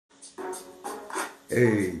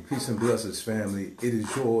Hey, peace and blessings, family. It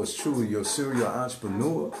is yours truly, your serial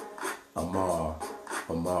entrepreneur, Amar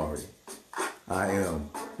Amari. I am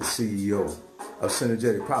the CEO of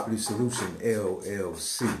Synergetic Property Solution,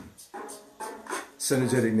 LLC.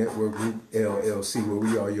 Synergetic Network Group, LLC, where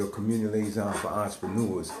we are your community liaison for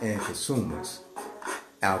entrepreneurs and consumers.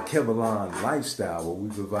 Our Kevlar lifestyle, where we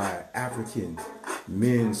provide African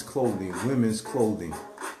men's clothing, women's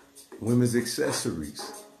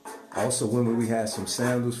accessories. Also, women, we have some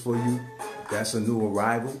sandals for you. That's a new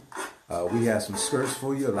arrival. We have some skirts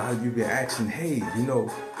for you. A lot of you been asking, hey, when are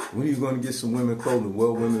you going to get some women clothing?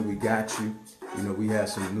 Well, women, we got you. We have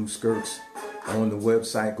some new skirts on the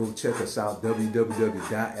website. Go check us out,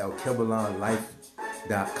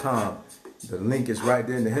 www.alkebalanlife.com. The link is right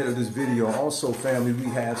there in the head of this video. Also, family, we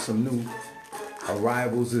have some new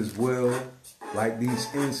arrivals as well, like these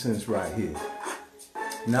incense right here.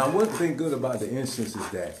 Now, one thing good about the incense is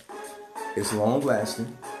that it's long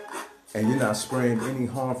lasting and you're not spraying any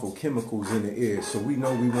harmful chemicals in the air. So we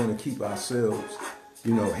know we want to keep ourselves,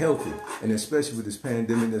 healthy. And especially with this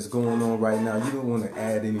pandemic that's going on right now, you don't want to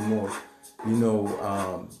add any more,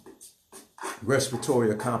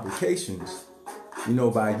 respiratory complications,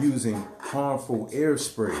 by using harmful air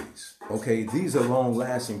sprays. Okay, these are long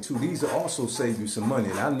lasting too. These also save you some money.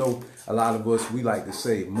 And I know a lot of us, we like to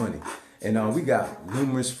save money. And we got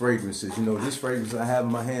numerous fragrances. This fragrance I have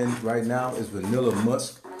in my hand right now is vanilla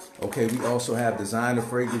musk. Okay, we also have designer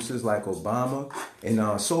fragrances like Obama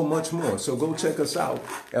and so much more. So go check us out,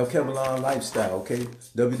 Alkebalan Lifestyle, okay?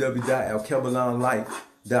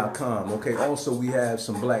 www.alkebalanlife.com, okay? Also, we have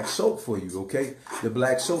some black soap for you, okay? The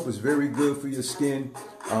black soap is very good for your skin.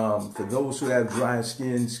 For those who have dry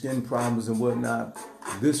skin problems and whatnot,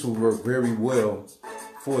 this will work very well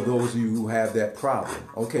for those of you who have that problem.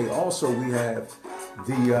 Okay, also we have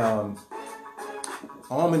the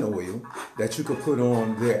almond oil that you could put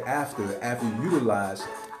on there after you utilize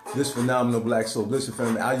this phenomenal black soap. Listen,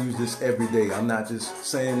 family, I use this every day. I'm not just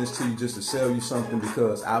saying this to you just to sell you something,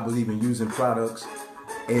 because I believe in using products,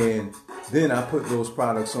 and then I put those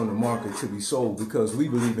products on the market to be sold, because we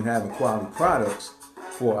believe in having quality products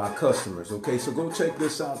for our customers. Okay, so go check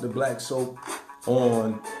this out, the black soap,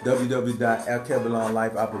 on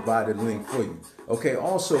www.alkebalanlife. I provided a link for you. Okay,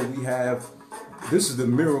 also we have, this is the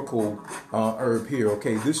miracle herb here.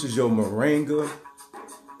 Okay, this is your Moringa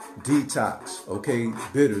Detox. Okay,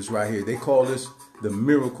 bitters right here. They call this the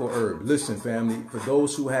miracle herb. Listen, family, for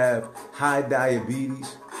those who have high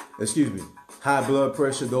blood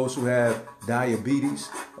pressure, those who have diabetes,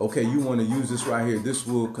 okay, you want to use this right here. This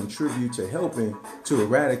will contribute to helping to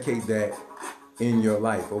eradicate that in your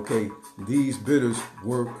life. Okay, these bitters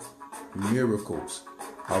work miracles.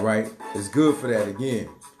 All right, it's good for that. Again,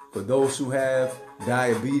 for those who have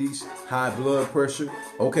diabetes, high blood pressure.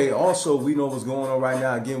 Okay, also we know what's going on right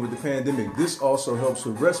now again with the pandemic. This also helps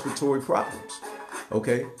with respiratory problems.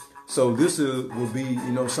 Okay, so this will be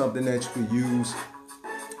something that you could use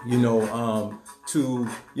to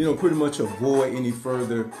pretty much avoid any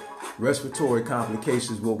further respiratory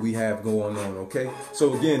complications what we have going on. Okay,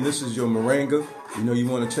 so again, this is your Moringa. You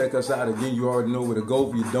want to check us out. Again, you already know where to go.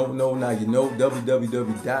 If you don't know, now you know,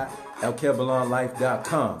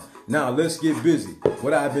 www.alkebalanlife.com. Now let's get busy.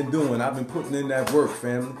 What I've been doing, I've been putting in that work,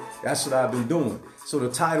 family. That's what I've been doing. So the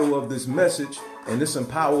title of this message and this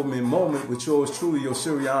empowerment moment with yours truly, your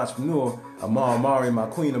serial entrepreneur, Amar Amari, my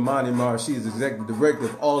queen, Amani Amari. She is executive director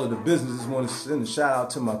of all of the businesses. Want to send a shout out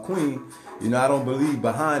to my queen. I don't believe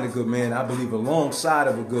behind a good man. I believe alongside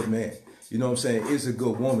of a good man. You know what I'm saying? Is a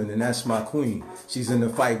good woman, and that's my queen. She's in the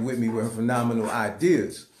fight with me with her phenomenal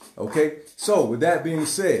ideas. Okay? So with that being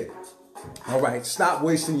said, all right, stop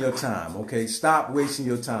wasting your time. Okay? Stop wasting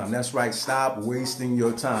your time. That's right. Stop wasting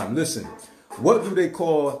your time. Listen, what do they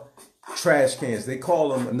call trash cans? They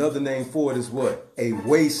call them, another name for it is what? A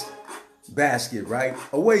waste basket, right?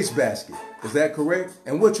 A waste basket. Is that correct?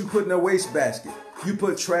 And what you put in a waste basket? You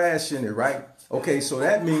put trash in it, right? Okay, so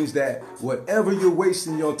that means that whatever you're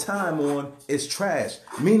wasting your time on is trash,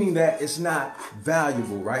 meaning that it's not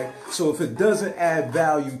valuable, right? So if it doesn't add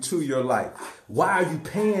value to your life, why are you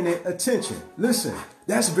paying it attention? Listen,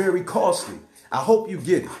 that's very costly. I hope you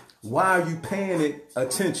get it. Why are you paying it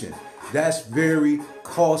attention? That's very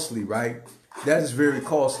costly, right? That is very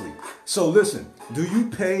costly. So listen, do you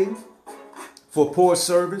pay for poor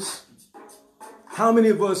service? How many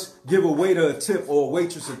of us give a waiter a tip or a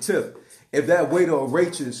waitress a tip if that waiter or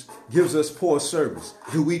waitress gives us poor service?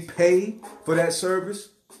 Do we pay for that service?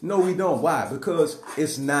 No, we don't. Why? Because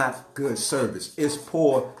it's not good service. It's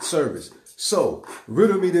poor service. So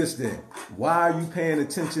riddle me this then. Why are you paying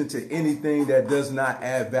attention to anything that does not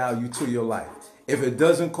add value to your life? If it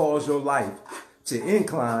doesn't cause your life to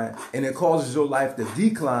incline and it causes your life to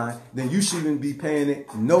decline, then you shouldn't be paying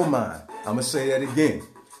it no mind. I'm going to say that again.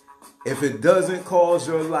 If it doesn't cause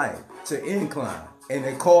your life to incline and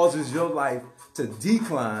it causes your life to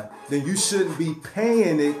decline, then you shouldn't be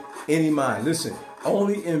paying it any mind. Listen,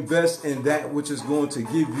 only invest in that which is going to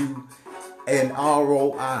give you an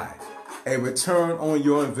ROI, a return on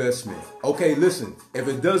your investment. Okay, listen, if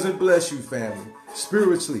it doesn't bless you, family,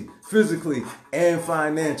 spiritually, physically, and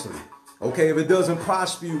financially, okay, if it doesn't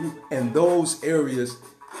prosper you in those areas,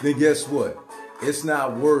 then guess what? It's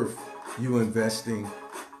not worth you investing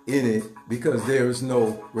in it, because there is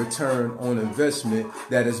no return on investment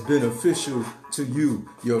that is beneficial to you,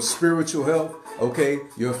 your spiritual health, okay,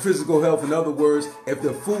 your physical health. In other words, if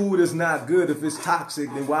the food is not good, if it's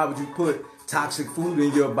toxic, then why would you put toxic food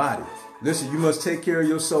in your body? Listen, you must take care of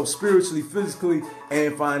yourself spiritually, physically,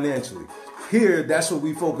 and financially. Here, that's what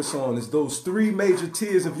we focus on, is those three major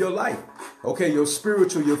tiers of your life. Okay, your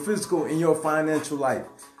spiritual, your physical, and your financial life.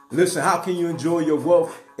 Listen, how can you enjoy your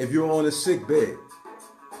wealth if you're on a sick bed?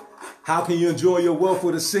 How can you enjoy your wealth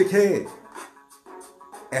with a sick head?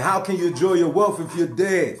 And how can you enjoy your wealth if you're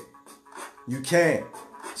dead? You can't.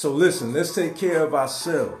 So listen, let's take care of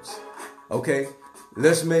ourselves. Okay?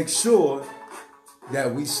 Let's make sure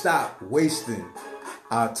that we stop wasting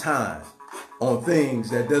our time on things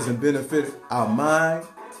that doesn't benefit our mind,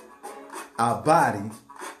 our body,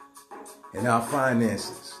 and our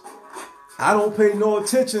finances. I don't pay no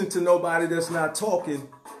attention to nobody that's not talking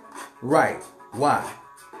right. Why?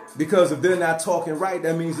 Because if they're not talking right,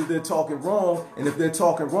 that means that they're talking wrong. And if they're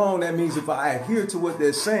talking wrong, that means if I adhere to what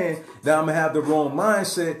they're saying, then I'm going to have the wrong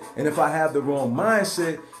mindset. And if I have the wrong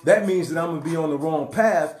mindset, that means that I'm going to be on the wrong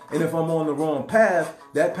path. And if I'm on the wrong path,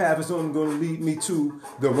 that path is only going to lead me to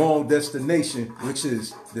the wrong destination, which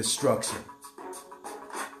is destruction.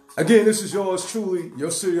 Again, this is yours truly,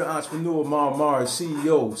 your serial entrepreneur, Mar Mars,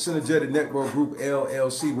 CEO, Synergetic Network Group,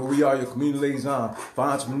 LLC, where we are your community liaison for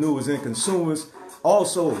entrepreneurs and consumers.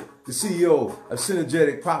 Also, the CEO of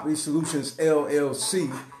Synergetic Property Solutions,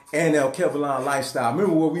 LLC, and El Kevlon Lifestyle.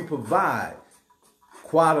 Remember, where we provide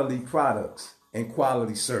quality products and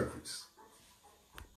quality service.